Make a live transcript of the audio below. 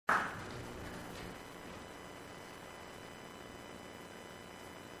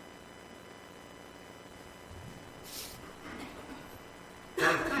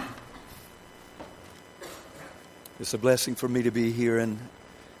It's a blessing for me to be here in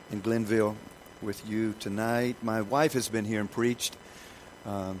Glenville with you tonight. My wife has been here and preached.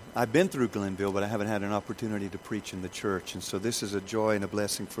 I've been through Glenville, but I haven't had an opportunity to preach in the church. And so this is a joy and a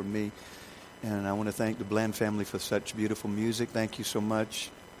blessing for me. And I want to thank the Bland family for such beautiful music. Thank you so much.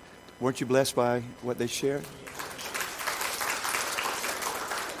 Weren't you blessed by what they shared?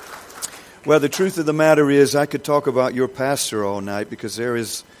 Well, the truth of the matter is I could talk about your pastor all night because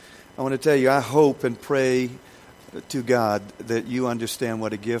I want to tell you, I hope and pray to God that you understand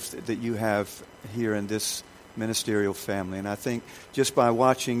what a gift that you have here in this ministerial family. And I think just by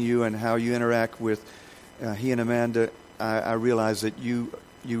watching you and how you interact with he and Amanda, I realize that you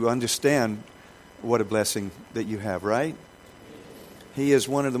understand what a blessing that you have, right? He is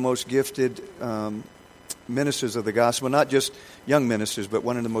one of the most gifted ministers of the gospel, not just young ministers, but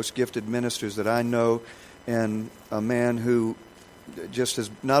one of the most gifted ministers that I know, and a man who just has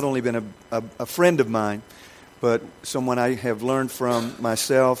not only been a friend of mine, but someone I have learned from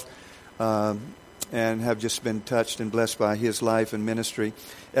myself and have just been touched and blessed by his life and ministry.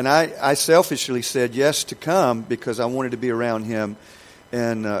 And I selfishly said yes to come because I wanted to be around him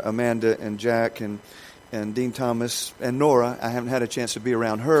and Amanda and Jack and Dean Thomas and Nora. I haven't had a chance to be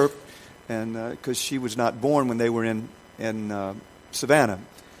around her and because she was not born when they were in Savannah.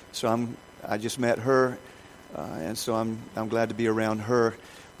 So I just met her, and so I'm glad to be around her.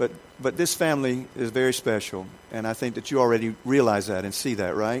 But this family is very special, and I think that you already realize that and see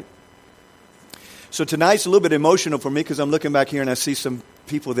that, right? So tonight's a little bit emotional for me because I'm looking back here and I see some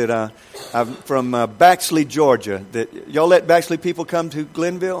people that I'm from Baxley, Georgia. That y'all let Baxley people come to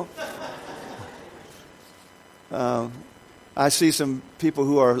Glenville? I see some people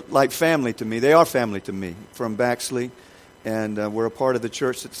who are like family to me. They are family to me from Baxley, and we're a part of the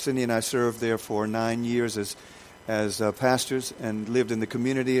church that Cindy and I served there for 9 years as pastors and lived in the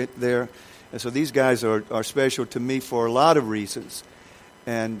community there. And so these guys are special to me for a lot of reasons.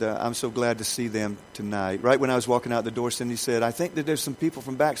 And I'm so glad to see them tonight. Right when I was walking out the door, Cindy said, "I think that there's some people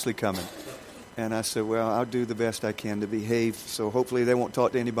from Baxley coming." And I said, "Well, I'll do the best I can to behave. So hopefully they won't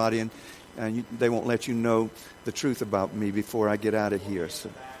talk to anybody and they won't let you know the truth about me before I get out of here." So.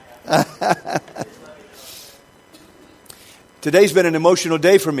 Today's been an emotional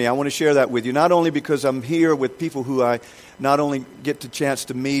day for me. I want to share that with you, not only because I'm here with people who I not only get the chance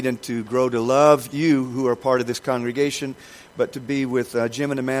to meet and to grow to love, you who are part of this congregation, but to be with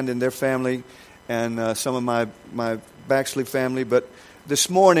Jim and Amanda and their family and some of my Baxley family. But this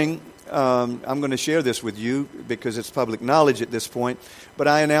morning, I'm going to share this with you because it's public knowledge at this point. But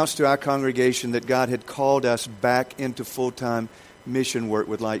I announced to our congregation that God had called us back into full-time mission work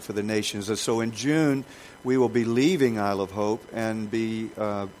with Light for the Nations. And so in June, we will be leaving Isle of Hope and be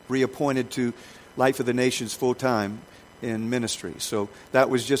reappointed to Light for the Nations full-time in ministry. So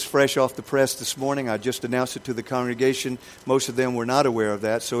that was just fresh off the press this morning. I just announced it to the congregation. Most of them were not aware of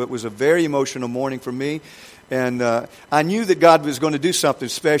that. So it was a very emotional morning for me. And I knew that God was going to do something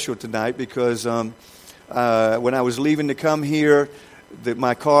special tonight because when I was leaving to come here,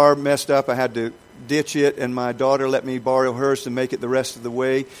 my car messed up. I had to ditch it, and my daughter let me borrow hers to make it the rest of the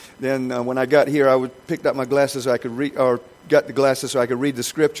way. Then when I got here, I picked up my glasses so I could read, or got the glasses so I could read the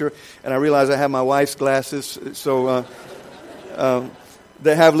scripture, and I realized I had my wife's glasses, so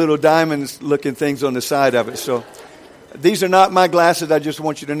they have little diamonds-looking things on the side of it. So these are not my glasses. I just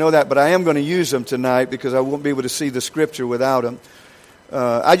want you to know that, but I am going to use them tonight because I won't be able to see the scripture without them.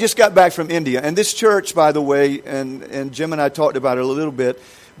 I just got back from India, and this church, by the way, and Jim and I talked about it a little bit.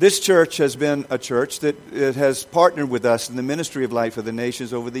 This church has been a church that has partnered with us in the ministry of Light for the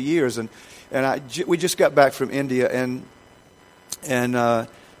Nations over the years, and we just got back from India and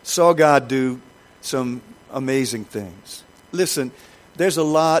saw God do some amazing things. Listen, there's a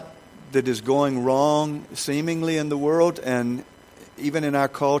lot that is going wrong seemingly in the world and even in our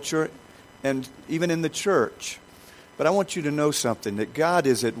culture and even in the church. But I want you to know something, that God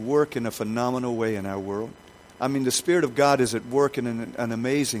is at work in a phenomenal way in our world. I mean, the Spirit of God is at work in an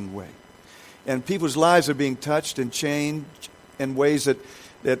amazing way. And people's lives are being touched and changed in ways that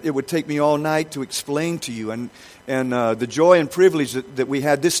it would take me all night to explain to you. And the joy and privilege that we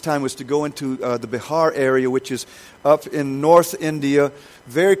had this time was to go into the Bihar area, which is up in North India,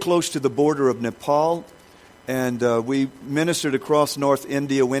 very close to the border of Nepal. And we ministered across North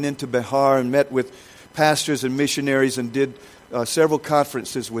India, went into Bihar and met with pastors and missionaries and did several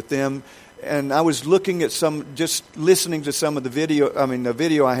conferences with them. And I was looking at just listening to some of the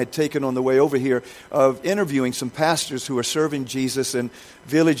video I had taken on the way over here of interviewing some pastors who are serving Jesus in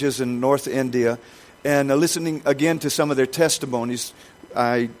villages in North India and listening again to some of their testimonies.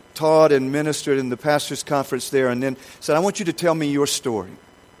 I taught and ministered in the pastors' conference there and then said, I want you to tell me your story.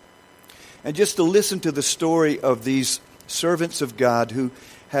 and just to listen to the story of these servants of God who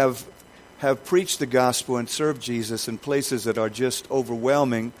have preached the gospel and served Jesus in places that are just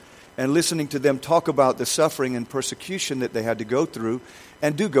overwhelming, and listening to them talk about the suffering and persecution that they had to go through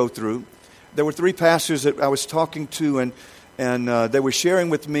and do go through. There were 3 pastors that I was talking to, and they were sharing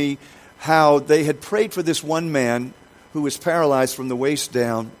with me how they had prayed for this one man who was paralyzed from the waist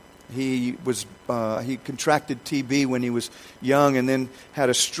down. He contracted TB when he was young and then had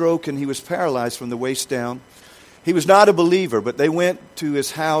a stroke, and he was paralyzed from the waist down. He was not a believer, but they went to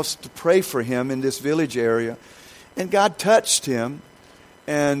his house to pray for him in this village area, and God touched him,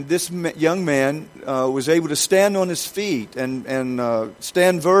 and this young man was able to stand on his feet and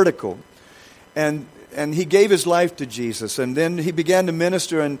stand vertical, and he gave his life to Jesus, and then he began to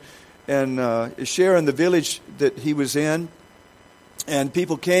minister and share in the village that he was in, and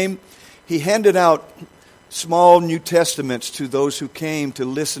people came. He handed out small New Testaments to those who came to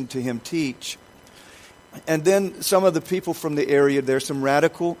listen to him teach. And then some of the people from the area, there's some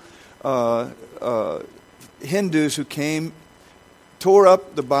radical Hindus who came, tore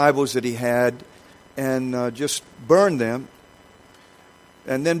up the Bibles that he had, and just burned them,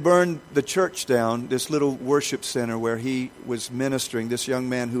 and then burned the church down, this little worship center where he was ministering, this young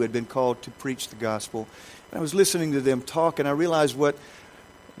man who had been called to preach the gospel. And I was listening to them talk, and I realized what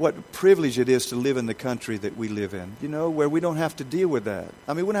privilege it is to live in the country that we live in, where we don't have to deal with that.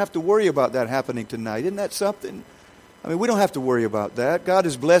 I mean, we don't have to worry about that happening tonight. Isn't that something? I mean, we don't have to worry about that. God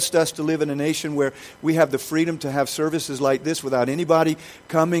has blessed us to live in a nation where we have the freedom to have services like this without anybody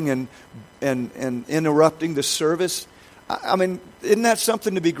coming and interrupting the service. I mean, isn't that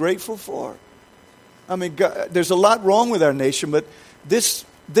something to be grateful for? I mean, God, there's a lot wrong with our nation, but this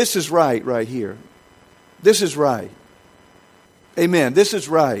is right here. This is right. Amen. This is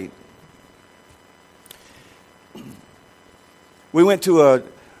right. We went to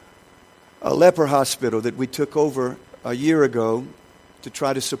a leper hospital that we took over a year ago to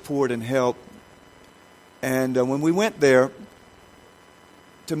try to support and help. And when we went there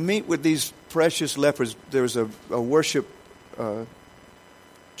to meet with these precious lepers, there was a worship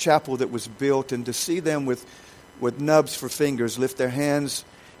chapel that was built, and to see them with nubs for fingers lift their hands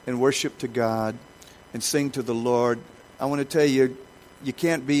and worship to God and sing to the Lord. I want to tell you, you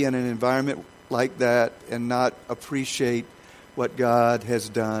can't be in an environment like that and not appreciate what God has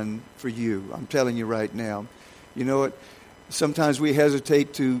done for you. I'm telling you right now. You know what? Sometimes we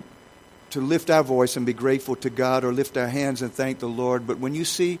hesitate to lift our voice and be grateful to God, or lift our hands and thank the Lord. But when you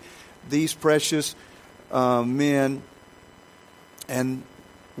see these precious men and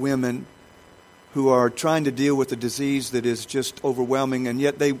women who are trying to deal with a disease that is just overwhelming, and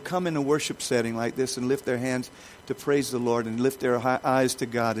yet they come in a worship setting like this and lift their hands to praise the Lord and lift their eyes to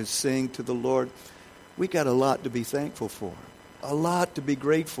God and sing to the Lord, we got a lot to be thankful for, a lot to be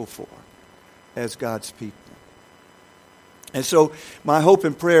grateful for as God's people. And so my hope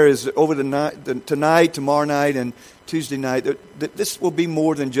and prayer is that over tonight, tomorrow night, and Tuesday night, that this will be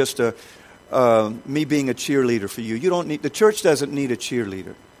more than just me being a cheerleader for you. The church doesn't need a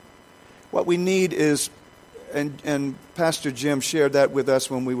cheerleader. What we need is, and Pastor Jim shared that with us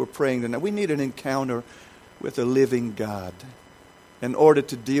when we were praying tonight, we need an encounter with a living God in order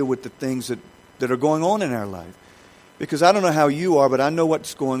to deal with the things that are going on in our life. Because I don't know how you are, but I know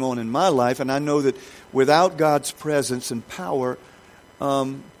what's going on in my life, and I know that without God's presence and power,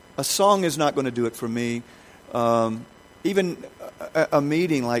 a song is not going to do it for me. Even a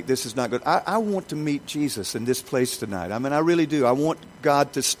meeting like this is not good. I want to meet Jesus in this place tonight. I mean, I really do. I want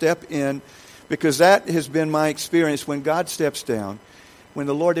God to step in, because that has been my experience. When God steps down, when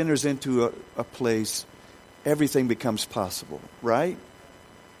the Lord enters into a place, everything becomes possible, right?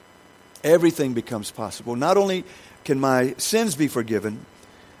 Everything becomes possible. Not only can my sins be forgiven,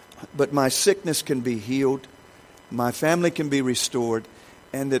 but my sickness can be healed, my family can be restored,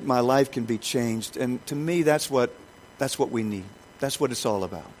 and that my life can be changed. And to me, that's what we need. That's what it's all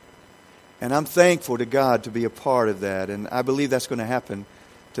about. And I'm thankful to God to be a part of that. And I believe that's going to happen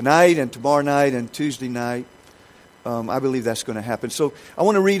tonight and tomorrow night and Tuesday night. I believe that's going to happen. So I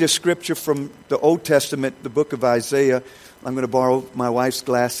want to read a scripture from the Old Testament, the book of Isaiah. I'm going to borrow my wife's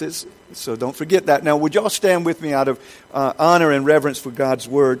glasses, so don't forget that. Now, would y'all stand with me out of honor and reverence for God's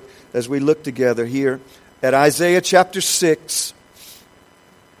Word as we look together here at Isaiah chapter 6,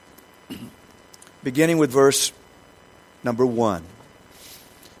 beginning with verse number 1.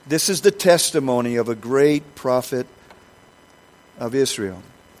 This is the testimony of a great prophet of Israel.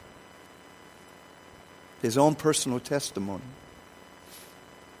 His own personal testimony.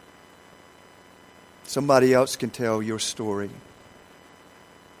 Somebody else can tell your story.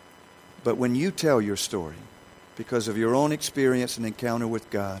 But when you tell your story, because of your own experience and encounter with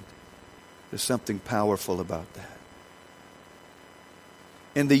God, There's something powerful about that.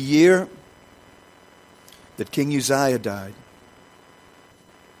 In the year that King Uzziah died,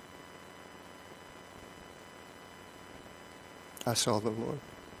 I saw the Lord.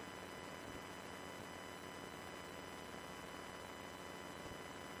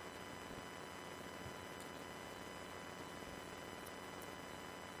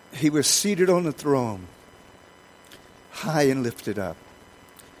 He was seated on the throne, high and lifted up.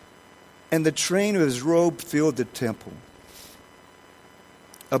 And the train of his robe filled the temple.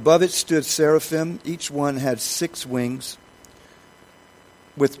 Above it stood seraphim. Each one had 6 wings.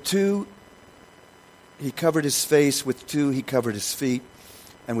 With 2 he covered his face, with 2 he covered his feet,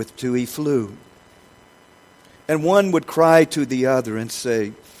 and with 2 he flew. And one would cry to the other and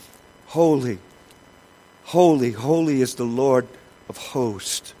say, Holy, holy, holy is the Lord of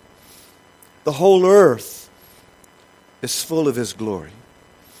hosts. The whole earth is full of his glory.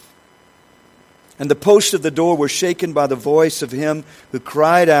 And the posts of the door were shaken by the voice of him who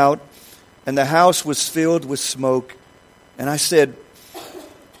cried out, and the house was filled with smoke. And I said,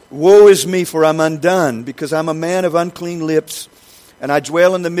 Woe is me, for I'm undone, because I'm a man of unclean lips, and I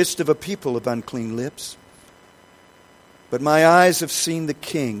dwell in the midst of a people of unclean lips. But my eyes have seen the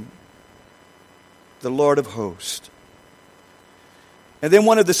King, the Lord of hosts. And then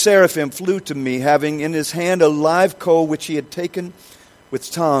one of the seraphim flew to me, having in his hand a live coal which he had taken with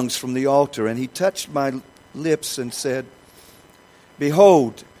tongs from the altar. And he touched my lips and said,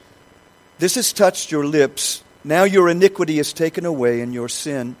 Behold, this has touched your lips. Now your iniquity is taken away, and your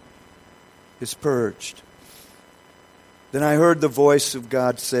sin is purged. Then I heard the voice of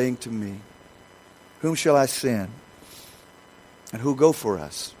God saying to me, Whom shall I send? And who will go for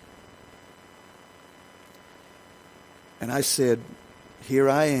us? And I said, Here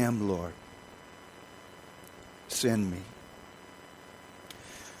I am, Lord. Send me.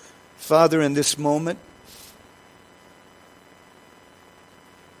 Father, in this moment,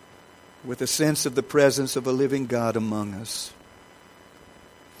 with a sense of the presence of a living God among us,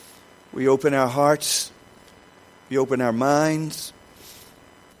 we open our hearts, we open our minds,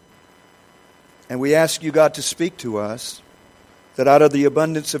 and we ask you, God, to speak to us, that out of the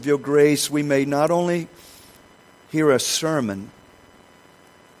abundance of your grace we may not only hear a sermon,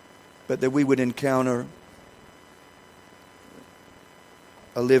 but that we would encounter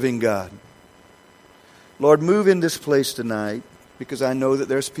a living God. Lord, move in this place tonight, because I know that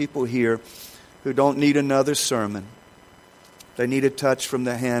there's people here who don't need another sermon. They need a touch from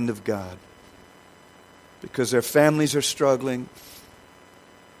the hand of God, because their families are struggling.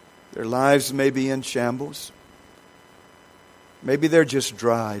 Their lives may be in shambles. Maybe they're just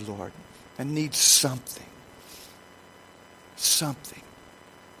dry, Lord, and need something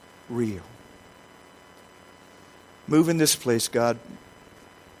real. Move in this place, God,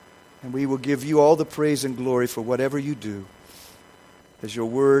 and we will give you all the praise and glory for whatever you do as your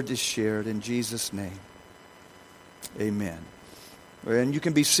word is shared in Jesus' name. Amen. And you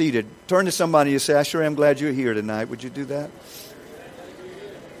can be seated. Turn to somebody and say, I sure am glad you're here tonight. Would you do that?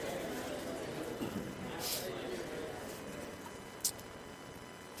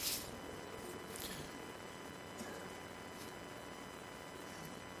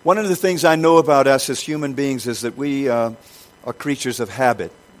 One of the things I know about us as human beings is that we are creatures of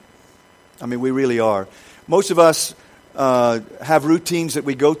habit. I mean, we really are. Most of us have routines that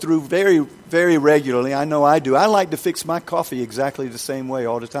we go through very, very regularly. I know I do. I like to fix my coffee exactly the same way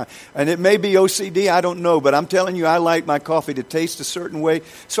all the time. And it may be OCD, I don't know, but I'm telling you, I like my coffee to taste a certain way,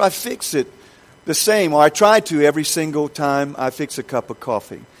 so I fix it the same, or I try to every single time I fix a cup of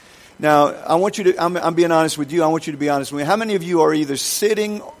coffee. Now, I want you to, I'm being honest with you, I want you to be honest with me. How many of you are either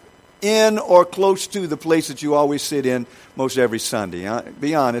sitting in or close to the place that you always sit in most every Sunday?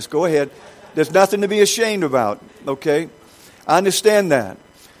 Be honest, go ahead. There's nothing to be ashamed about, okay? I understand that.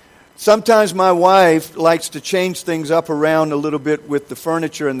 Sometimes my wife likes to change things up around a little bit with the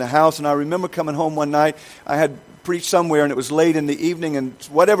furniture in the house, and I remember coming home one night, I had preached somewhere, and it was late in the evening, and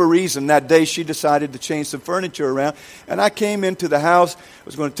for whatever reason that day she decided to change some furniture around, and I came into the house, I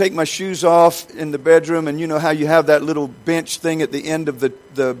was going to take my shoes off in the bedroom, and you know how you have that little bench thing at the end of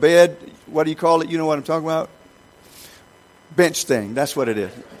the bed? What do you call it? You know what I'm talking about? Bench thing, that's what it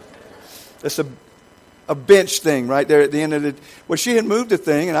is. It's a bench thing right there at the end of it. Well, she had moved the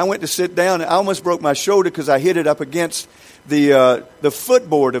thing, and I went to sit down, and I almost broke my shoulder because I hit it up against the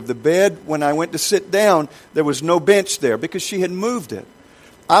footboard of the bed. When I went to sit down, there was no bench there because she had moved it.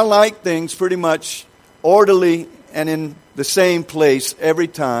 I like things pretty much orderly and in the same place every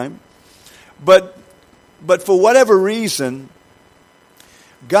time. But for whatever reason,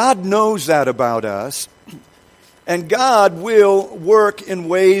 God knows that about us, and God will work in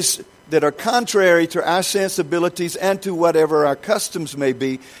ways that are contrary to our sensibilities and to whatever our customs may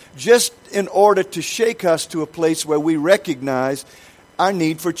be, just in order to shake us to a place where we recognize our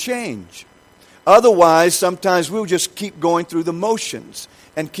need for change. Otherwise, sometimes we'll just keep going through the motions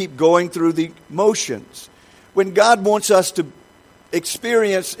and keep going through the motions. When God wants us to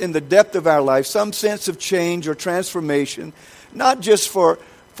experience in the depth of our life some sense of change or transformation, not just for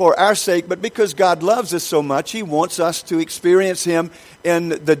our sake, but because God loves us so much, He wants us to experience Him in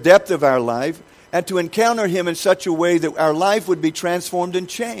the depth of our life and to encounter Him in such a way that our life would be transformed and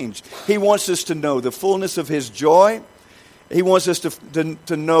changed. He wants us to know the fullness of His joy. He wants us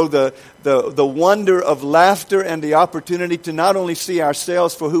to know the wonder of laughter and the opportunity to not only see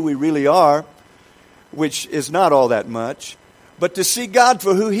ourselves for who we really are, which is not all that much, but to see God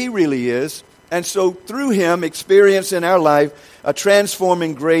for who He really is, and so through Him experience in our life a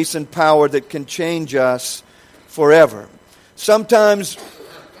transforming grace and power that can change us forever. Sometimes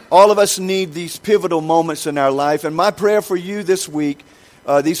all of us need these pivotal moments in our life, and my prayer for you this week,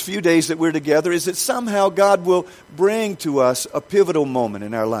 these few days that we're together, is that somehow God will bring to us a pivotal moment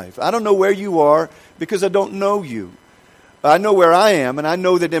in our life. I don't know where you are because I don't know you. I know where I am, and I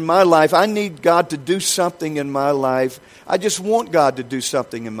know that in my life I need God to do something in my life. I just want God to do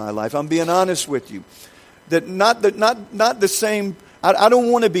something in my life. I'm being honest with you. That not the same. I don't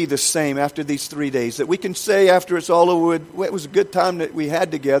want to be the same after these 3 days. That we can say after it's all over, it was a good time that we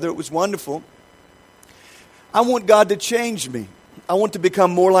had together. It was wonderful. I want God to change me. I want to become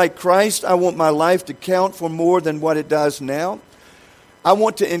more like Christ. I want my life to count for more than what it does now. I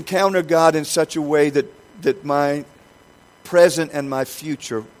want to encounter God in such a way that my present and my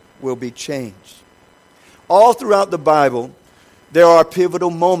future will be changed. All throughout the Bible, there are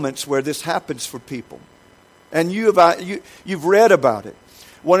pivotal moments where this happens for people. And you've read about it.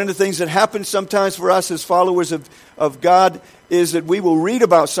 One of the things that happens sometimes for us as followers of God is that we will read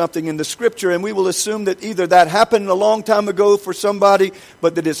about something in the Scripture and we will assume that either that happened a long time ago for somebody,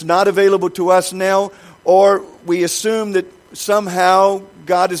 but that it's not available to us now, or we assume that somehow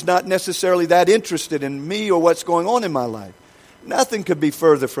God is not necessarily that interested in me or what's going on in my life. Nothing could be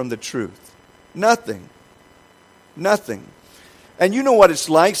further from the truth. Nothing. Nothing. And you know what it's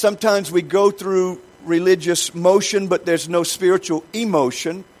like. Sometimes we go through religious motion, but there's no spiritual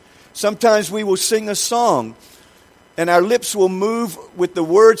emotion. Sometimes we will sing a song, and our lips will move with the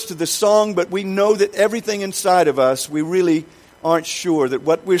words to the song, but we know that everything inside of us, we really aren't sure that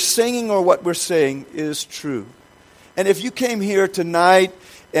what we're singing or what we're saying is true. And if you came here tonight,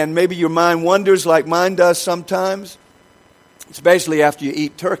 and maybe your mind wanders like mine does sometimes, especially after you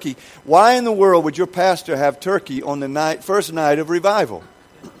eat turkey, why in the world would your pastor have turkey on the first night of revival?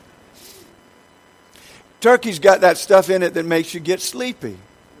 Turkey's got that stuff in it that makes you get sleepy,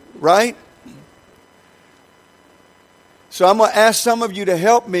 right? So I'm going to ask some of you to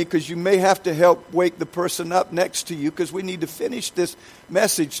help me, because you may have to help wake the person up next to you, because we need to finish this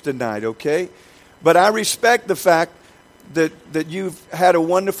message tonight, okay? But I respect the fact that you've had a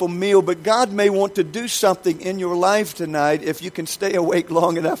wonderful meal, but God may want to do something in your life tonight if you can stay awake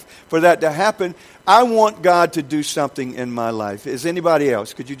long enough for that to happen. I want God to do something in my life. Is anybody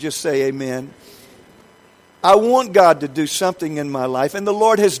else? Could you just say amen? I want God to do something in my life, and the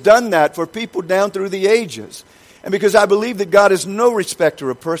Lord has done that for people down through the ages. And because I believe that God is no respecter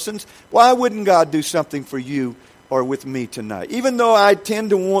of persons, why wouldn't God do something for you or with me tonight? Even though I tend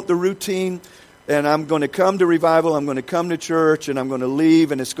to want the routine, and I'm going to come to revival, I'm going to come to church, and I'm going to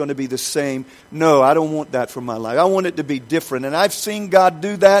leave, and it's going to be the same. No, I don't want that for my life. I want it to be different. And I've seen God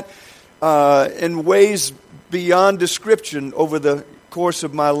do that in ways beyond description over the course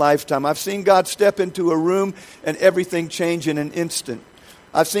of my lifetime. I've seen God step into a room and everything change in an instant.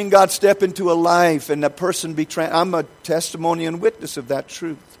 I've seen God step into a life and a person be I'm a testimony and witness of that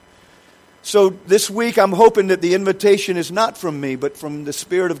truth. So this week I'm hoping that the invitation is not from me, but from the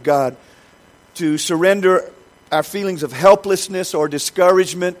Spirit of God, to surrender our feelings of helplessness or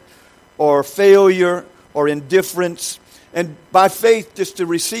discouragement or failure or indifference, and by faith just to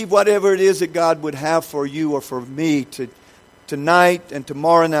receive whatever it is that God would have for you or for me tonight and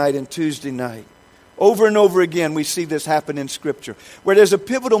tomorrow night and Tuesday night. Over and over again we see this happen in Scripture, where there's a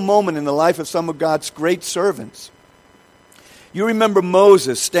pivotal moment in the life of some of God's great servants. You remember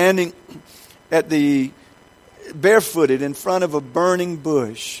Moses standing at the barefooted in front of a burning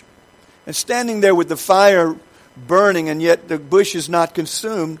bush, and standing there with the fire burning, and yet the bush is not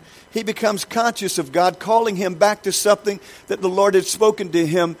consumed. He becomes conscious of God calling him back to something that the Lord had spoken to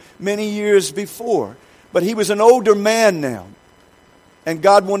him many years before. But he was an older man now, and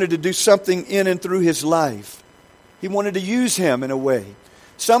God wanted to do something in and through his life. He wanted to use him in a way.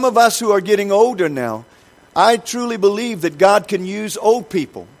 Some of us who are getting older now, I truly believe that God can use old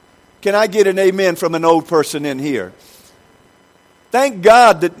people Can I get an amen from an old person in here? Thank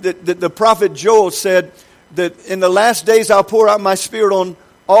God that the prophet Joel said that in the last days I'll pour out my Spirit on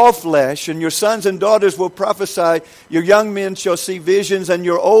all flesh, and your sons and daughters will prophesy, your young men shall see visions, and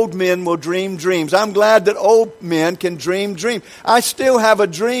your old men will dream dreams. I'm glad that old men can dream dreams. I still have a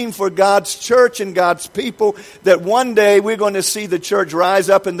dream for God's church and God's people, that one day we're going to see the church rise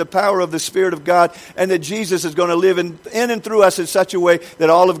up in the power of the Spirit of God, and that Jesus is going to live in and through us in such a way that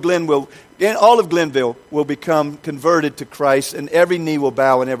all of Glenville will become converted to Christ, and every knee will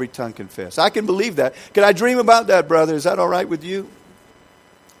bow and every tongue confess. I can believe that. Can I dream about that, brother? Is that all right with you?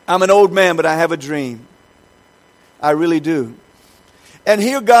 I'm an old man, but I have a dream. I really do. And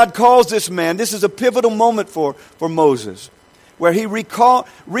here God calls this man. This is a pivotal moment for Moses, where he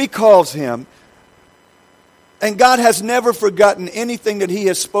recalls him. And God has never forgotten anything that he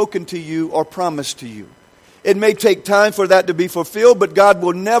has spoken to you or promised to you. It may take time for that to be fulfilled, but God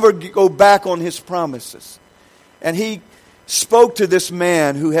will never go back on his promises. And he spoke to this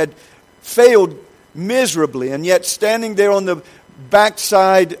man who had failed miserably, and yet standing there on the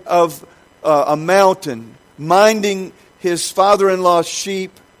backside of a mountain, minding his father-in-law's sheep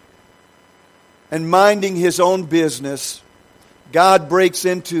and minding his own business, God breaks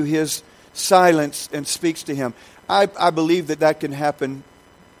into his silence and speaks to him. I believe that can happen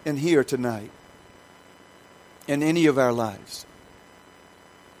in here tonight, in any of our lives.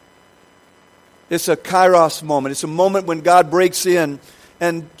 It's a kairos moment. It's a moment when God breaks in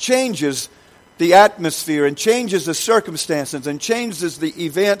and changes the atmosphere and changes the circumstances and changes the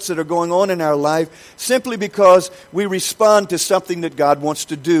events that are going on in our life, simply because we respond to something that God wants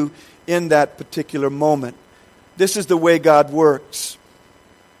to do in that particular moment. This is the way God works.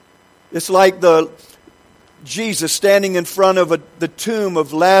 It's like Jesus standing in front of the tomb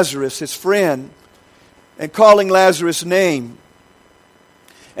of Lazarus, his friend, and calling Lazarus' name,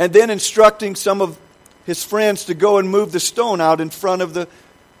 and then instructing some of his friends to go and move the stone out in front of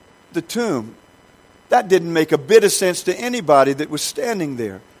the tomb. That didn't make a bit of sense to anybody that was standing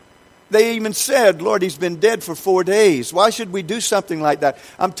there. They even said, Lord, he's been dead for 4 days. Why should we do something like that?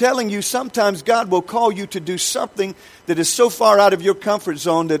 I'm telling you, sometimes God will call you to do something that is so far out of your comfort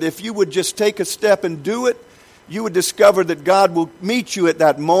zone that if you would just take a step and do it, you would discover that God will meet you at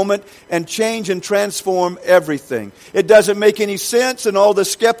that moment and change and transform everything. It doesn't make any sense, and all the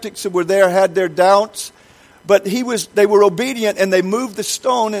skeptics that were there had their doubts, but they were obedient, and they moved the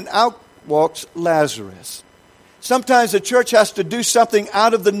stone, and out walks Lazarus. Sometimes the church has to do something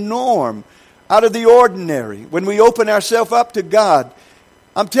out of the norm, out of the ordinary. When we open ourselves up to God,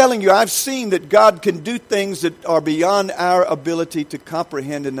 I'm telling you, I've seen that God can do things that are beyond our ability to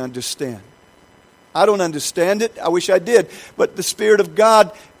comprehend and understand. I don't understand it. I wish I did. But the Spirit of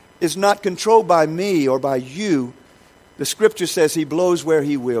God is not controlled by me or by you. The Scripture says He blows where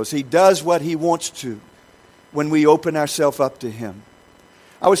He wills. He does what He wants to when we open ourselves up to Him.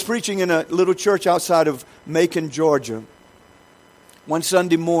 I was preaching in a little church outside of Macon, Georgia, one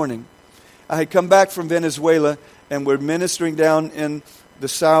Sunday morning. I had come back from Venezuela, and we're ministering down in the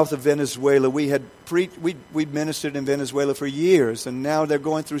south of Venezuela. We'd ministered in Venezuela for years, and now they're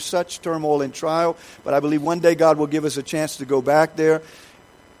going through such turmoil and trial. But I believe one day God will give us a chance to go back there.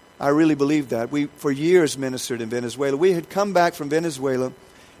 I really believe that. We, for years, ministered in Venezuela. We had come back from Venezuela,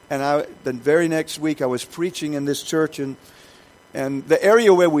 and the very next week I was preaching in this church, and the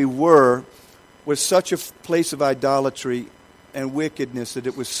area where we were was such a place of idolatry and wickedness that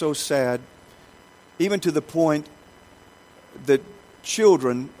it was so sad, even to the point that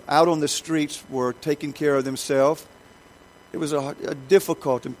children out on the streets were taking care of themselves. It was a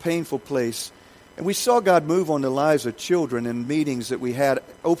difficult and painful place. And we saw God move on the lives of children in meetings that we had,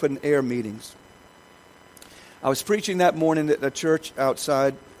 open-air meetings. I was preaching that morning at a church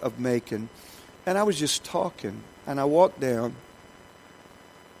outside of Macon, and I was just talking. And I walked down,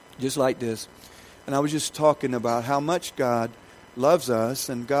 just like this, and I was just talking about how much God loves us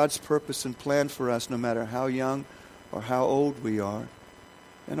and God's purpose and plan for us, no matter how young or how old we are.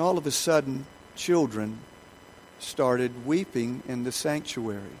 And all of a sudden, children started weeping in the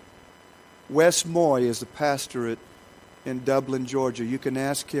sanctuary. Wes Moy is the pastor in Dublin, Georgia. You can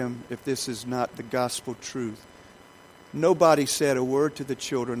ask him if this is not the gospel truth. Nobody said a word to the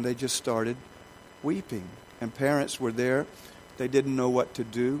children. They just started weeping. And parents were there. They didn't know what to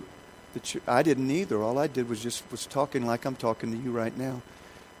do. I didn't either. All I did was talking like I'm talking to you right now.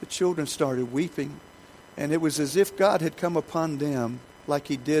 The children started weeping. And it was as if God had come upon them like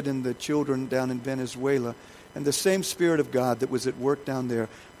He did in the children down in Venezuela. And the same Spirit of God that was at work down there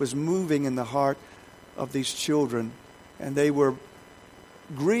was moving in the heart of these children. And they were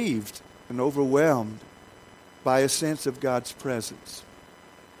grieved and overwhelmed by a sense of God's presence.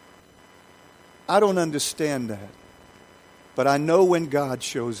 I don't understand that. But I know when God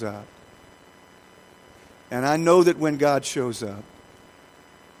shows up. And I know that when God shows up,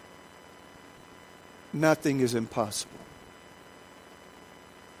 nothing is impossible.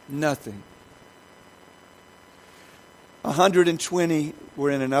 Nothing. 120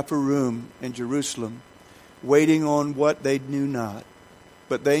 were in an upper room in Jerusalem, waiting on what they knew not.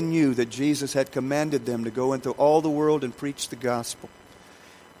 But they knew that Jesus had commanded them to go into all the world and preach the gospel.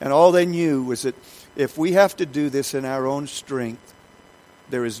 And all they knew was that if we have to do this in our own strength,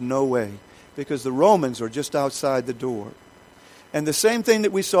 there is no way. Because the Romans are just outside the door. And the same thing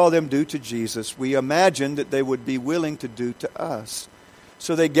that we saw them do to Jesus, we imagined that they would be willing to do to us.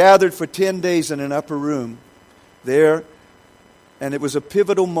 So they gathered for 10 days in an upper room there. And it was a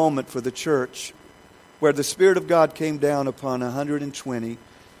pivotal moment for the church where the Spirit of God came down upon 120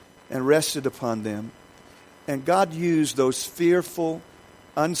 and rested upon them. And God used those fearful,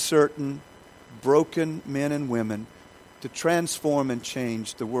 uncertain, broken men and women to transform and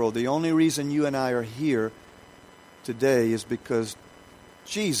change the world. The only reason you and I are here today is because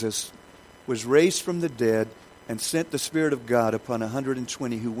Jesus was raised from the dead and sent the Spirit of God upon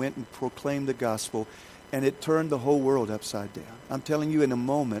 120 who went and proclaimed the gospel, and it turned the whole world upside down. I'm telling you, in a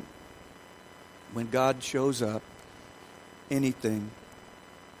moment, when God shows up, anything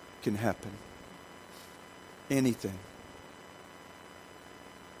can happen. Anything.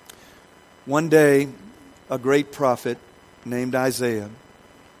 One day, a great prophet named Isaiah,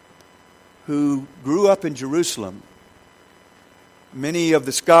 who grew up in Jerusalem. Many of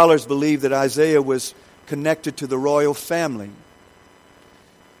the scholars believe that Isaiah was connected to the royal family.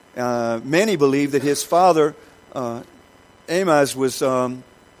 Many believe that his father, Amos, was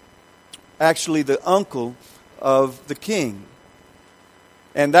actually the uncle of the king.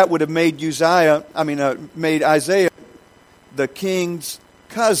 And that would have made Isaiah the king's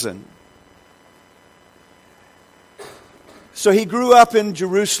cousin. So he grew up in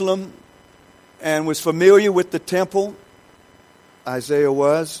Jerusalem and was familiar with the temple. Isaiah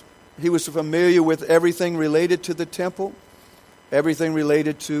was. He was familiar with everything related to the temple, everything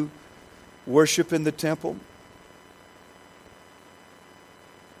related to worship in the temple.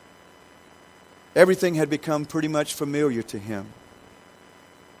 Everything had become pretty much familiar to him.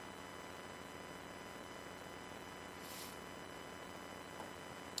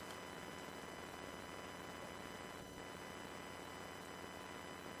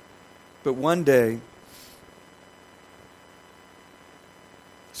 But one day,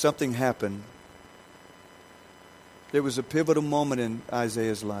 something happened. There was a pivotal moment in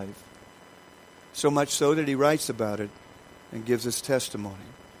Isaiah's life. So much so that he writes about it and gives his testimony.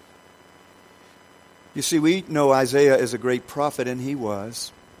 You see, we know Isaiah as a great prophet, and he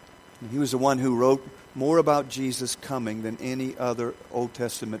was. He was the one who wrote more about Jesus coming than any other Old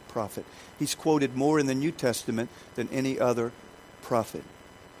Testament prophet. He's quoted more in the New Testament than any other prophet.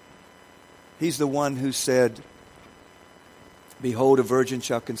 He's the one who said, "Behold, a virgin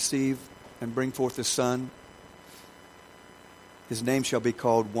shall conceive and bring forth a son. His name shall be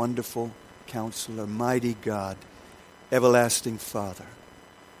called Wonderful Counselor, Mighty God, Everlasting Father,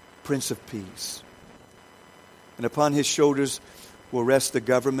 Prince of Peace. And upon his shoulders will rest the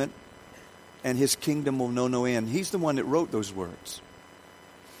government, and his kingdom will know no end." He's the one that wrote those words.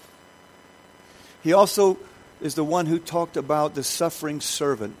 He also is the one who talked about the suffering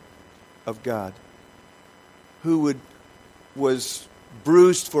servant of God, who was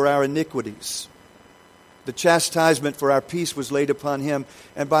bruised for our iniquities. The chastisement for our peace was laid upon him,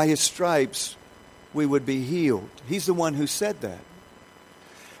 and by his stripes we would be healed. He's the one who said that.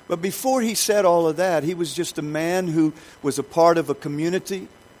 But before he said all of that, he was just a man who was a part of a community,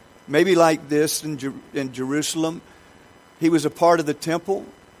 maybe like this in Jerusalem. He was a part of the temple.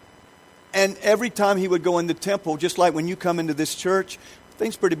 And every time he would go in the temple, just like when you come into this church,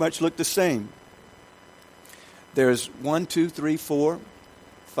 things pretty much look the same. There's 1, 2, 3, 4,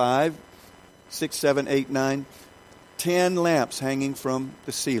 5, 6, 7, 8, 9, 10 lamps hanging from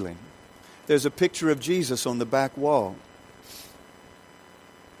the ceiling. There's a picture of Jesus on the back wall,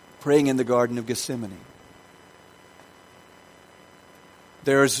 praying in the Garden of Gethsemane.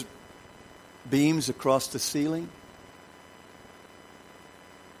 There's beams across the ceiling.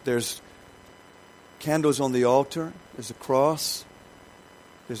 There's candles on the altar. There's a cross.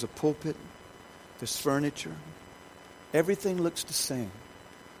 There's a pulpit. There's furniture. Everything looks the same.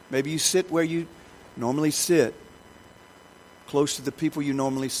 Maybe you sit where you normally sit, close to the people you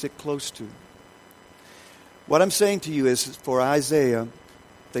normally sit close to. What I'm saying to you is, for Isaiah,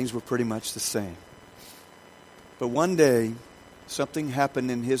 things were pretty much the same. But one day, something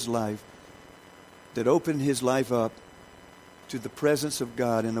happened in his life that opened his life up to the presence of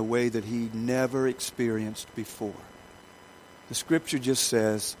God in a way that he never experienced before. The scripture just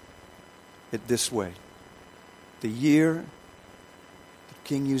says it this way. The year that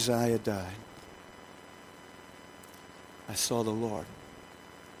King Uzziah died, I saw the Lord.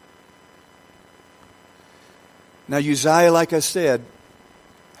 Now Uzziah, like I said,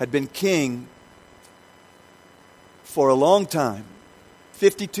 had been king for a long time,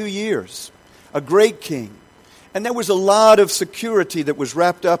 52 years, a great king. And there was a lot of security that was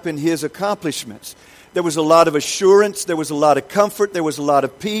wrapped up in his accomplishments. There was a lot of assurance, there was a lot of comfort, there was a lot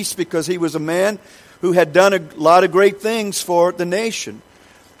of peace because he was a man who had done a lot of great things for the nation.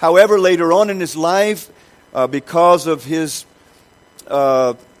 However, later on in his life, because of his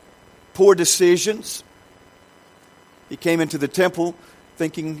poor decisions, he came into the temple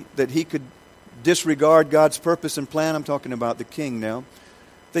thinking that he could disregard God's purpose and plan. I'm talking about the king now.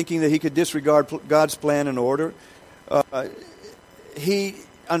 Thinking that he could disregard God's plan and order. He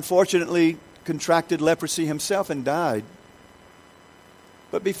unfortunately contracted leprosy himself and died.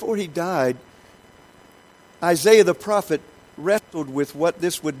 But before he died, Isaiah the prophet wrestled with what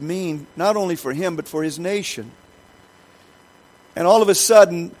this would mean, not only for him, but for his nation. And all of a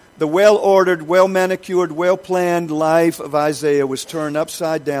sudden, the well-ordered, well-manicured, well-planned life of Isaiah was turned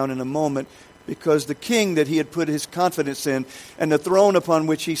upside down in a moment because the king that he had put his confidence in and the throne upon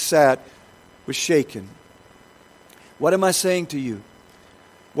which he sat was shaken. What am I saying to you?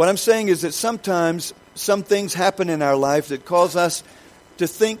 What I'm saying is that sometimes some things happen in our life that cause us to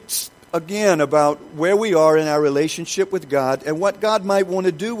think again about where we are in our relationship with God and what God might want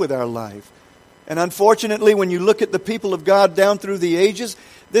to do with our life. And unfortunately, when you look at the people of God down through the ages,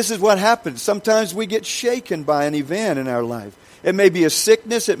 this is what happens. Sometimes we get shaken by an event in our life. It may be a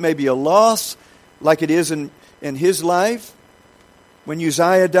sickness, it may be a loss, like it is in his life when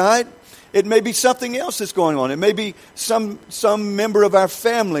Uzziah died. It may be something else that's going on. It may be some member of our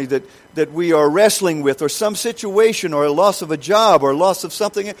family that we are wrestling with, or some situation, or a loss of a job, or a loss of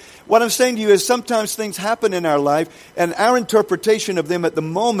something. What I'm saying to you is sometimes things happen in our life, and our interpretation of them at the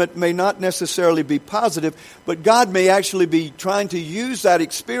moment may not necessarily be positive, but God may actually be trying to use that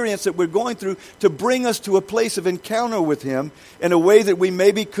experience that we're going through to bring us to a place of encounter with Him in a way that we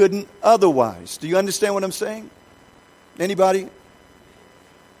maybe couldn't otherwise. Do you understand what I'm saying? Anybody?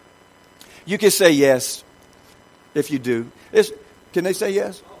 You can say yes if you do. Can they say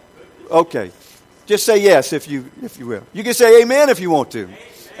yes? Okay. Just say yes if you will. You can say amen if you want to.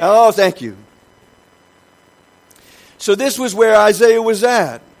 Oh, thank you. So this was where Isaiah was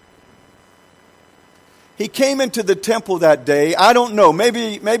at. He came into the temple that day. I don't know.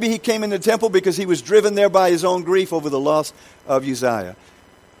 Maybe he came in the temple because he was driven there by his own grief over the loss of Uzziah.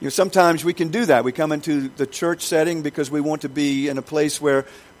 You know, sometimes we can do that. We come into the church setting because we want to be in a place where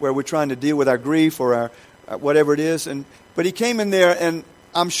we're trying to deal with our grief or our whatever it is. But he came in there, and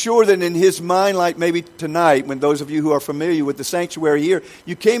I'm sure that in his mind, like maybe tonight, when those of you who are familiar with the sanctuary here,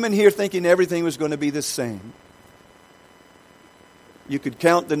 you came in here thinking everything was going to be the same. You could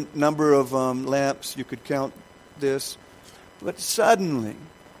count the number of lamps. You could count this. But suddenly,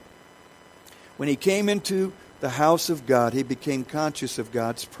 when he came into the house of God, he became conscious of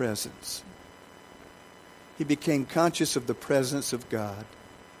God's presence. He became conscious of the presence of God.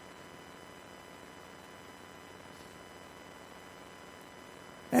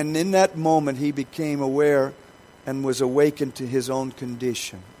 And in that moment, he became aware and was awakened to his own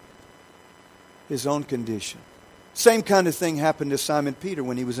condition. His own condition. Same kind of thing happened to Simon Peter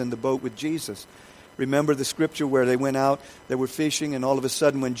when he was in the boat with Jesus. Remember the scripture where they went out, they were fishing, and all of a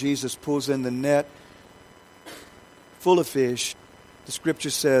sudden when Jesus pulls in the net full of fish, the scripture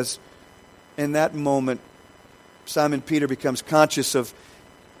says, in that moment, Simon Peter becomes conscious of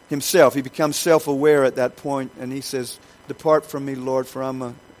himself. He becomes self-aware at that point, and he says, "Depart from me, Lord, for I'm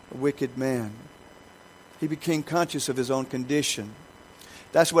a wicked man." He became conscious of his own condition.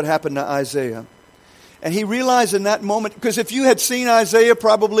 That's what happened to Isaiah. And he realized in that moment, because if you had seen Isaiah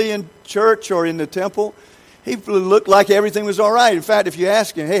probably in church or in the temple, he looked like everything was all right. In fact, if you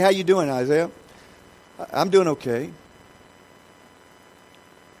ask him, "Hey, how you doing, Isaiah?" "I'm doing okay."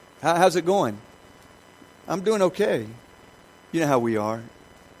 "How's it going?" "I'm doing okay." You know how we are,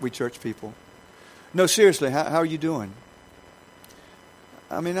 we church people. "No, seriously, how are you doing?"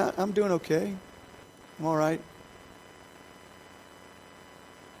 "I mean, I'm doing okay. I'm all right."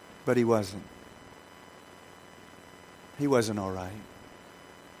 But he wasn't. He wasn't all right.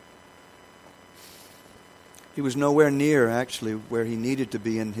 He was nowhere near, actually, where he needed to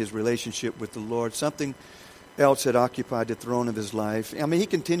be in his relationship with the Lord. Something else had occupied the throne of his life. I mean, he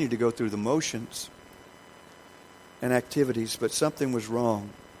continued to go through the motions and activities, but something was wrong.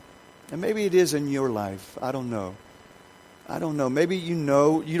 And maybe it is in your life. I don't know. I don't know. Maybe you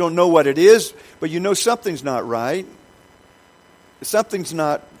don't know what it is, but you know something's not right. Something's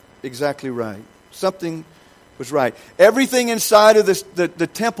not exactly right. Something was right. Everything inside of the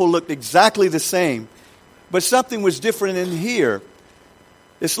temple looked exactly the same, but something was different in here.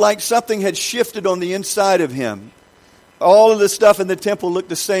 It's like something had shifted on the inside of him. All of the stuff in the temple looked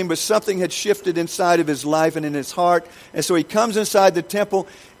the same, but something had shifted inside of his life and in his heart. And so he comes inside the temple,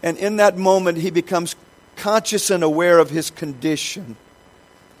 and in that moment he becomes conscious and aware of his condition.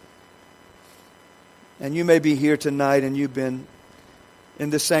 And you may be here tonight and you've been in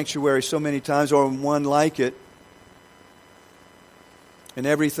this sanctuary so many times, or one like it, and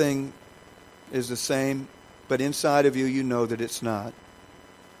everything is the same, but inside of you, you know that it's not.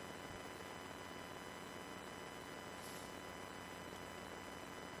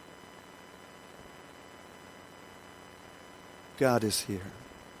 God is here.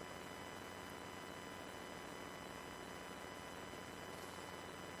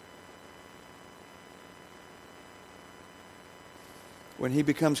 When he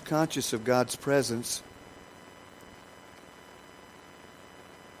becomes conscious of God's presence,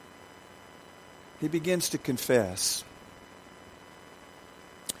 he begins to confess.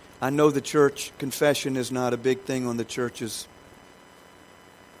 I know the church confession is not a big thing on the church's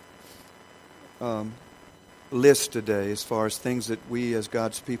list today as far as things that we as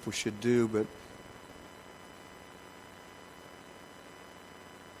God's people should do, but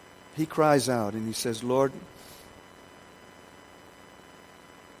he cries out and he says, Lord,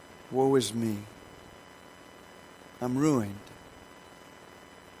 woe is me. I'm ruined.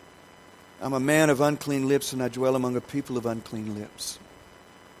 I'm a man of unclean lips, and I dwell among a people of unclean lips.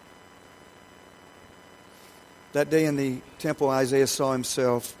 That day in the temple, Isaiah saw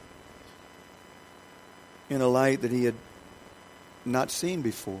himself in a light that he had not seen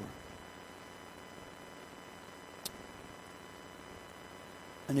before.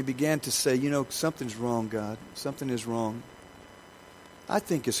 And he began to say, something's wrong, God. Something is wrong. I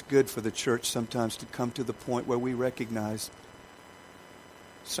think it's good for the church sometimes to come to the point where we recognize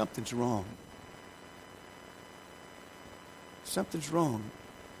something's wrong. Something's wrong.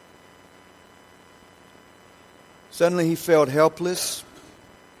 Suddenly he felt helpless.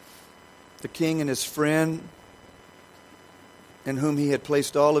 The king and his friend, in whom he had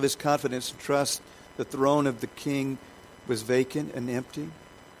placed all of his confidence and trust, the throne of the king was vacant and empty.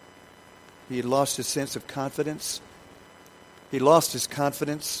 He had lost his sense of confidence. He lost his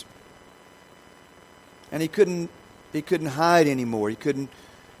confidence. And he couldn't hide anymore. He couldn't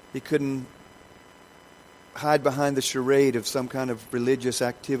hide behind the charade of some kind of religious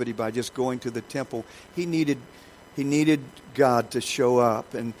activity by just going to the temple. He needed God to show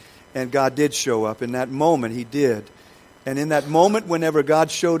up, and God did show up. In that moment, he did. And in that moment, whenever God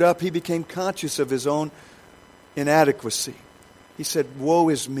showed up, he became conscious of his own inadequacy. He said, woe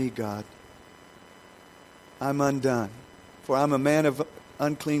is me, God. I'm undone. For I'm a man of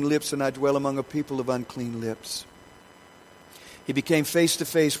unclean lips, and I dwell among a people of unclean lips. He became face to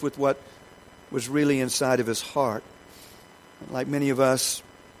face with what was really inside of his heart. Like many of us,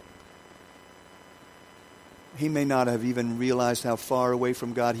 he may not have even realized how far away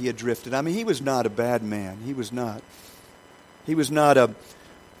from God he had drifted. I mean, he was not a bad man. He was not. He was not a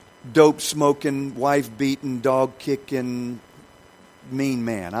dope-smoking, wife-beating, dog-kicking, mean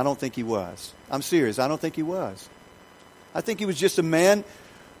man. I don't think he was. I'm serious. I don't think he was. I think he was just a man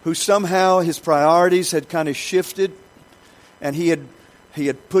who somehow his priorities had kind of shifted, and he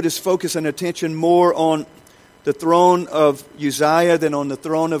had put his focus and attention more on the throne of Uzziah than on the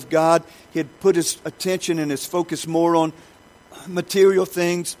throne of God. He had put his attention and his focus more on material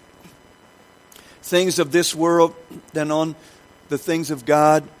things of this world, than on the things of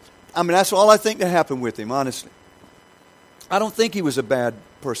God. I mean, that's all I think that happened with him, honestly. I don't think he was a bad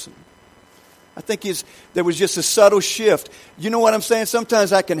person. I think there was just a subtle shift. You know what I'm saying? Sometimes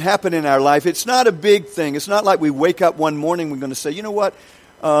that can happen in our life. It's not a big thing. It's not like we wake up one morning, we're going to say, you know what?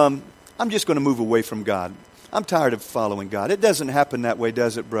 I'm just going to move away from God. I'm tired of following God. It doesn't happen that way,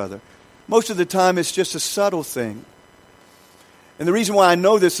 does it, brother? Most of the time, it's just a subtle thing. And the reason why I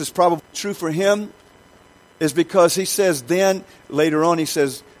know this is probably true for him is because he says then, later on, he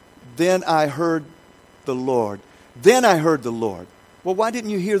says, then I heard the Lord. Then I heard the Lord. Well, why didn't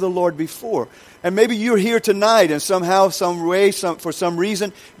you hear the Lord before? And maybe you're here tonight and somehow, some way, for some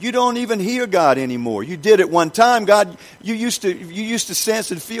reason, you don't even hear God anymore. You did at one time. God, you used to sense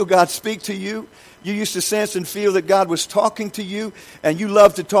and feel God speak to you. You used to sense and feel that God was talking to you, and you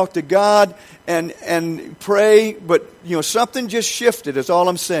love to talk to God and pray, but something just shifted, is all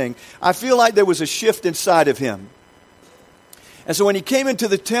I'm saying. I feel like there was a shift inside of him. And so when he came into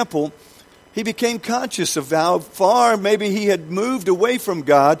the temple, He became conscious of how far maybe he had moved away from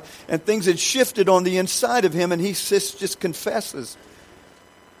God and things had shifted on the inside of him, and he just confesses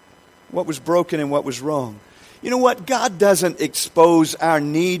what was broken and what was wrong. You know what? God doesn't expose our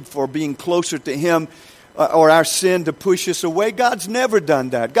need for being closer to Him or our sin to push us away. God's never done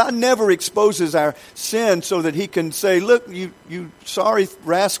that. God never exposes our sin so that He can say, look, you sorry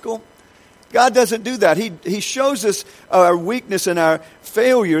rascal. God doesn't do that. He shows us our weakness and our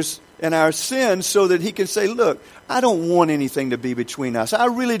failures and our sins so that He can say, look, I don't want anything to be between us. I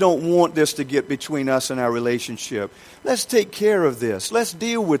really don't want this to get between us and our relationship. Let's take care of this. Let's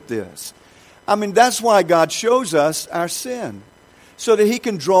deal with this. I mean, that's why God shows us our sin, so that He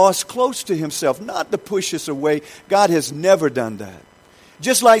can draw us close to Himself, not to push us away. God has never done that.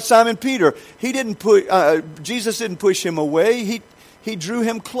 Just like Simon Peter, Jesus didn't push him away. He drew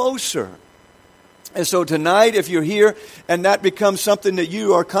him closer. And so tonight, if you're here and that becomes something that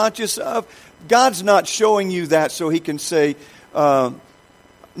you are conscious of, God's not showing you that so He can say,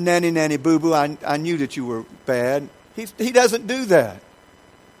 nanny, nanny, boo-boo, I knew that you were bad. He doesn't do that.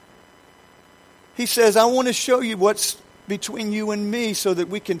 He says, I want to show you what's between you and me so that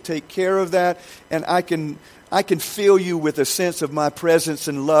we can take care of that, and I can fill you with a sense of my presence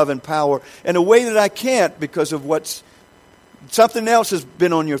and love and power in a way that I can't because of something else has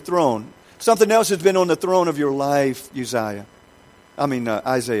been on your throne. Something else has been on the throne of your life, Isaiah.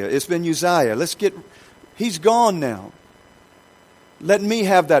 It's been Uzziah. He's gone now. Let me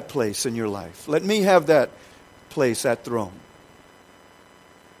have that place in your life. Let me have that place, that throne.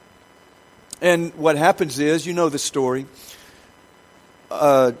 And what happens is, you know the story.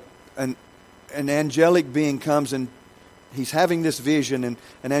 An angelic being comes and he's having this vision, and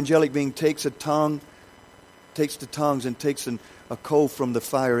an angelic being takes the tongues and takes a coal from the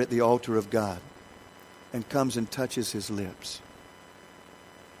fire at the altar of God and comes and touches his lips.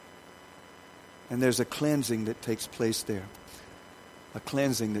 And there's a cleansing that takes place there. A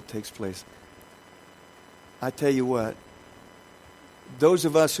cleansing that takes place. I tell you what, those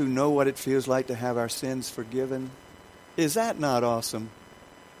of us who know what it feels like to have our sins forgiven, is that not awesome?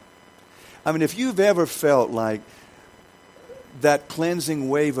 I mean, if you've ever felt like that cleansing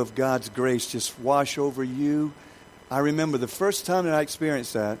wave of God's grace just wash over you, I remember the first time that I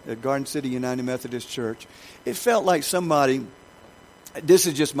experienced that at Garden City United Methodist Church, it felt like somebody, this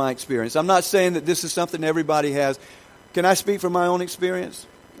is just my experience. I'm not saying that this is something everybody has. Can I speak from my own experience?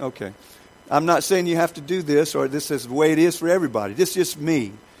 Okay. I'm not saying you have to do this or this is the way it is for everybody. This is just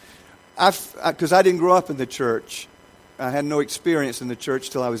me. Because I didn't grow up in the church. I had no experience in the church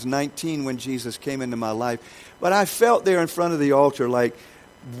till I was 19 when Jesus came into my life. But I felt there in front of the altar like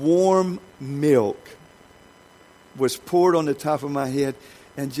warm milk was poured on the top of my head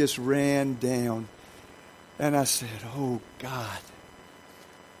and just ran down. And I said, oh God.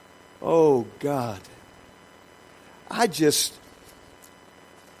 Oh God.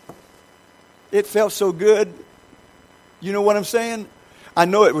 It felt so good. You know what I'm saying? I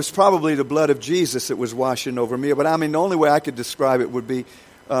know it was probably the blood of Jesus that was washing over me, but I mean, the only way I could describe it would be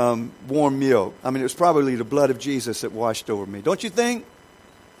warm milk. I mean, it was probably the blood of Jesus that washed over me. Don't you think?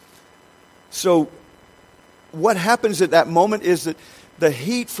 So, what happens at that moment is that the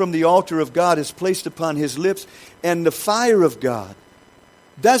heat from the altar of God is placed upon his lips, and the fire of God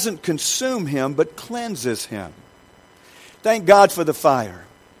doesn't consume him, but cleanses him. Thank God for the fire.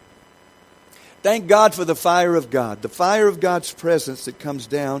 Thank God for the fire of God. The fire of God's presence that comes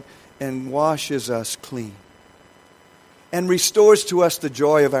down and washes us clean. And restores to us the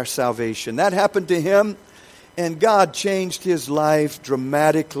joy of our salvation. That happened to him, and God changed his life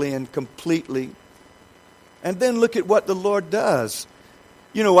dramatically and completely. And then look at what the Lord does.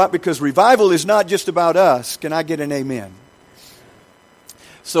 You know what? Because revival is not just about us. Can I get an amen?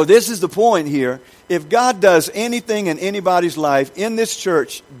 So this is the point here. If God does anything in anybody's life in this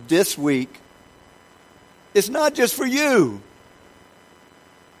church this week, it's not just for you.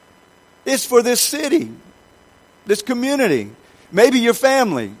 It's for this city, this community, maybe your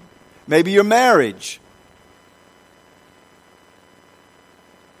family, maybe your marriage.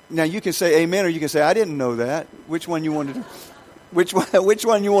 Now you can say amen, or you can say, I didn't know that. Which one you wanted to? Which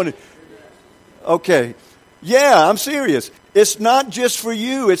one you wanted? Okay. Yeah, I'm serious. It's not just for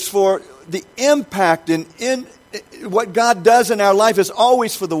you. It's for the impact in what God does in our life is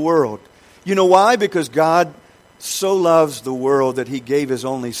always for the world. You know why? Because God so loves the world that he gave his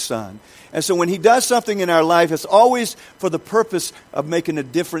only son. And so when he does something in our life, it's always for the purpose of making a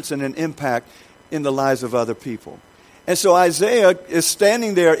difference and an impact in the lives of other people. And so Isaiah is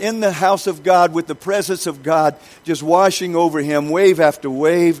standing there in the house of God with the presence of God just washing over him wave after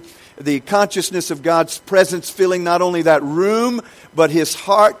wave. The consciousness of God's presence filling not only that room, but his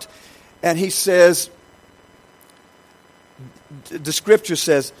heart. And he says, the scripture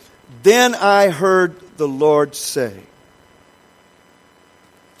says, then I heard the Lord say.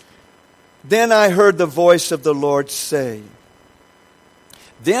 Then I heard the voice of the Lord say.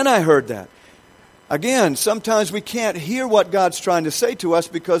 Then I heard that. Again, sometimes we can't hear what God's trying to say to us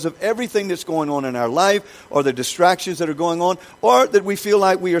because of everything that's going on in our life, or the distractions that are going on, or that we feel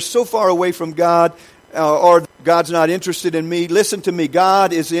like we are so far away from God, or God's not interested in me. Listen to me.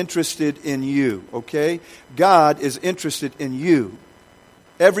 God is interested in you, okay? God is interested in you.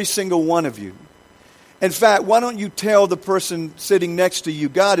 Every single one of you. In fact, why don't you tell the person sitting next to you,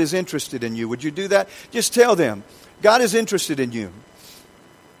 God is interested in you? Would you do that? Just tell them, God is interested in you.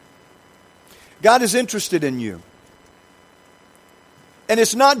 God is interested in you. And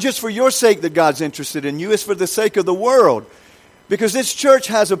it's not just for your sake that God's interested in you, it's for the sake of the world. Because this church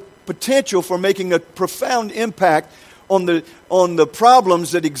has a potential for making a profound impact on the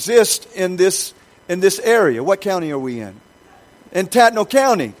problems that exist in this area. What county are we in? In Tatnall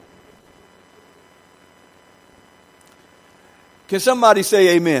County. Can somebody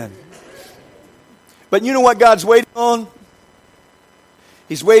say amen? But you know what God's waiting on?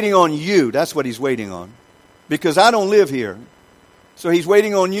 He's waiting on you. That's what He's waiting on. Because I don't live here. So He's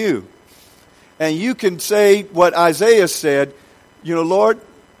waiting on you. And you can say what Isaiah said, you know, Lord,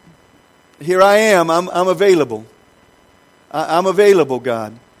 here I am. I'm available. I'm available,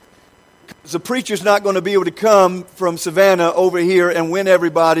 God. The preacher's not going to be able to come from Savannah over here and win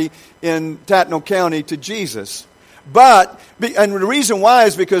everybody in Tatnall County to Jesus. And the reason why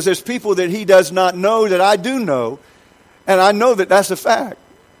is because there's people that he does not know that I do know. And I know that that's a fact.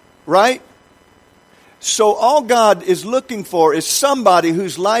 Right? So all God is looking for is somebody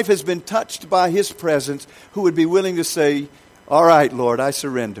whose life has been touched by His presence, who would be willing to say, all right, Lord, I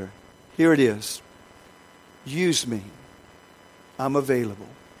surrender. Here it is. Use me. I'm available.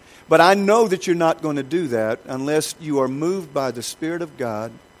 But I know that you're not going to do that unless you are moved by the Spirit of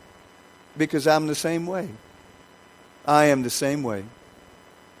God, because I'm the same way. I am the same way.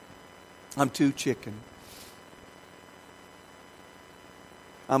 I'm too chicken.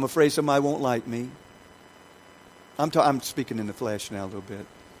 I'm afraid somebody won't like me. I'm speaking in the flesh now a little bit.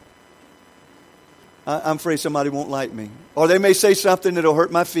 I'm afraid somebody won't like me. Or they may say something that'll hurt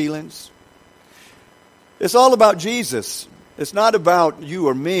my feelings. It's all about Jesus. It's not about you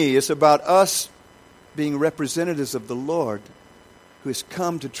or me. It's about us being representatives of the Lord, who has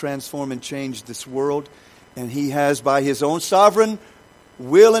come to transform and change this world. And He has, by His own sovereign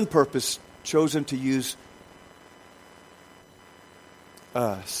will and purpose, chosen to use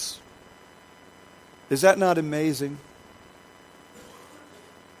us. Is that not amazing?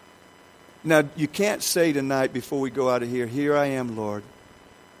 Now, you can't say tonight before we go out of here, here I am, Lord,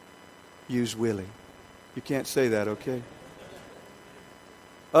 use Willie. You can't say that, okay?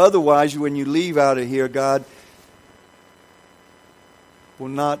 Otherwise, when you leave out of here, God will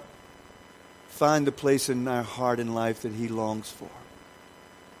not find the place in our heart and life that He longs for.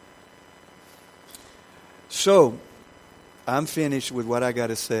 So, I'm finished with what I got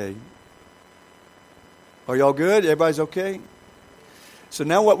to say. Are y'all good? Everybody's okay? So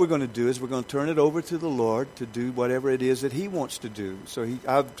now what we're going to do is we're going to turn it over to the Lord to do whatever it is that He wants to do. So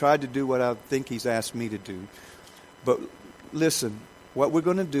I've tried to do what I think He's asked me to do. But listen, what we're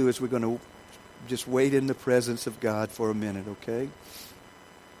going to do is we're going to just wait in the presence of God for a minute, okay?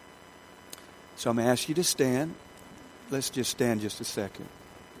 So I'm going to ask you to stand. Let's just stand just a second.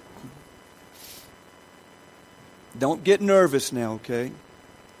 Don't get nervous now, okay?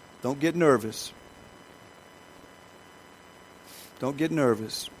 Don't get nervous. Don't get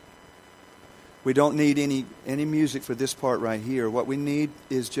nervous. We don't need any music for this part right here. What we need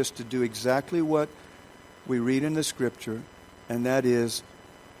is just to do exactly what we read in the Scripture, and that is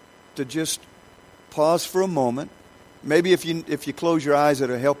to just pause for a moment. Maybe if you close your eyes,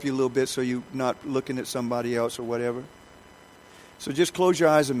 it'll help you a little bit so you're not looking at somebody else or whatever. So just close your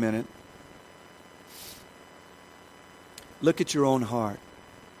eyes a minute. Look at your own heart.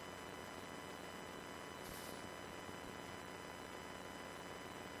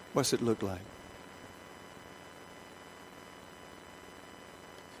 What's it look like?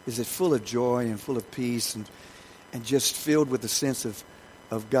 Is it full of joy and full of peace and just filled with a sense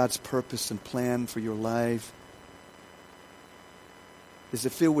of God's purpose and plan for your life? Is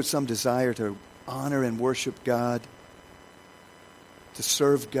it filled with some desire to honor and worship God, to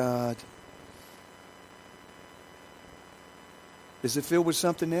serve God? Is it filled with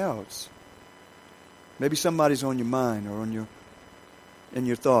something else? Maybe somebody's on your mind or in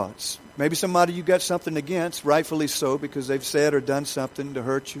your thoughts. Maybe somebody you got something against, rightfully so, because they've said or done something to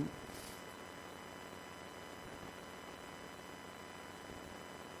hurt you.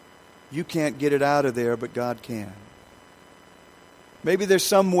 You can't get it out of there, but God can. Maybe there's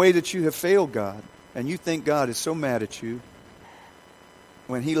some way that you have failed God, and you think God is so mad at you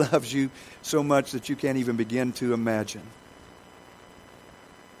when He loves you so much that you can't even begin to imagine.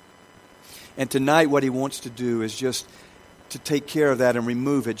 And tonight what He wants to do is just to take care of that and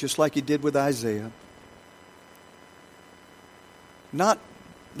remove it, just like He did with Isaiah. Not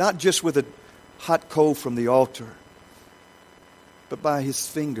just with a hot coal from the altar, but by His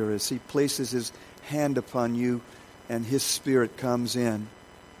finger as He places His hand upon you and His Spirit comes in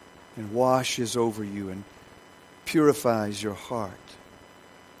and washes over you and purifies your heart.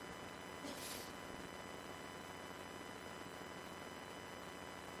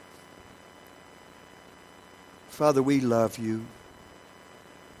 Father, we love You,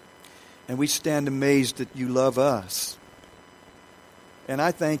 and we stand amazed that You love us. And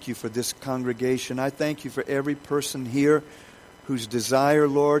I thank You for this congregation. I thank You for every person here whose desire,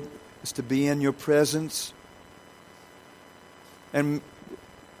 Lord, is to be in Your presence. And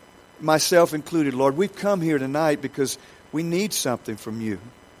myself included, Lord, we've come here tonight because we need something from You.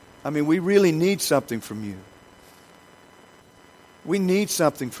 I mean, we really need something from You. We need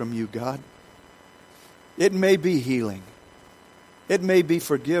something from You, God. It may be healing. It may be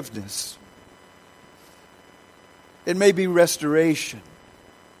forgiveness. It may be restoration.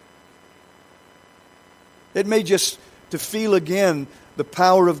 It may just to feel again the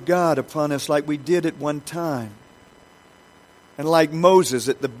power of God upon us like we did at one time. And like Moses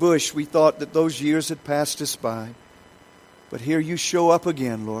at the bush, we thought that those years had passed us by. But here You show up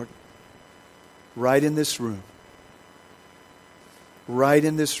again, Lord, right in this room. Right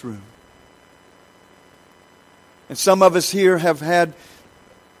in this room. And some of us here have had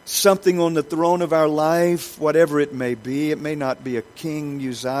something on the throne of our life, whatever it may be. It may not be a King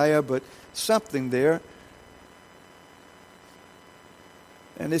Uzziah, but something there.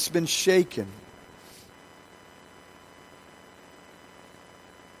 And it's been shaken.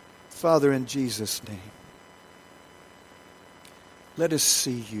 Father, in Jesus' name, let us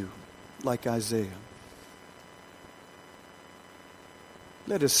see You like Isaiah.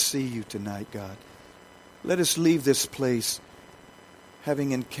 Let us see You tonight, God. Let us leave this place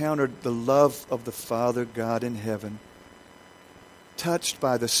having encountered the love of the Father God in heaven, touched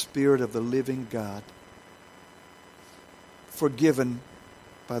by the Spirit of the living God, forgiven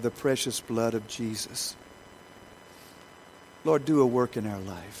by the precious blood of Jesus. Lord, do a work in our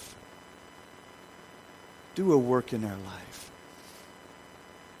life. Do a work in our life.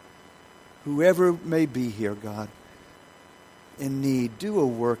 Whoever may be here, God, in need, do a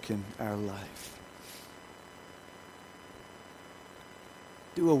work in our life.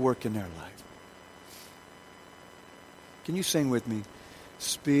 Do a work in their life. Can you sing with me?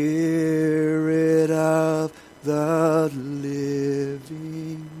 Spirit of the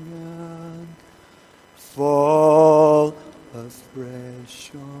living God, fall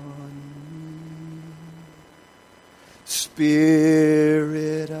afresh on me.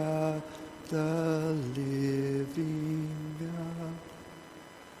 Spirit of the living God,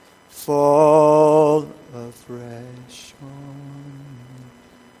 fall afresh on me.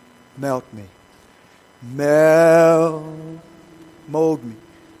 Melt me. Melt. Mold me.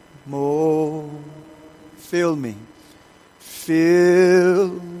 Mold. Fill me. Fill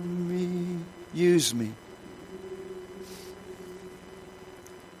me. Use me.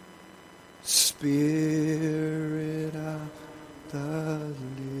 Spirit of the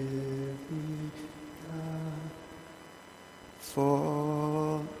living God,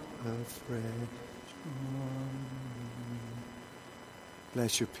 fall afresh on me.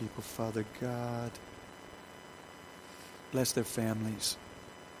 Bless Your people, Father God. Bless their families,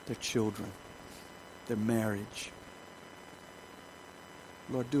 their children, their marriage.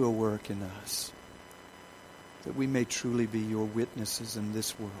 Lord, do a work in us that we may truly be Your witnesses in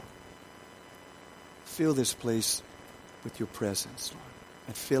this world. Fill this place with Your presence, Lord,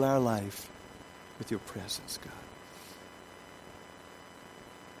 and fill our life with Your presence, God.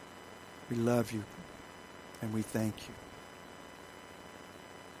 We love You and we thank You.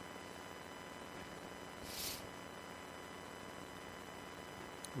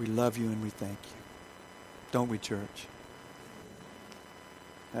 We love You and we thank You. Don't we, church?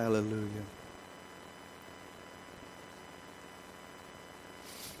 Hallelujah.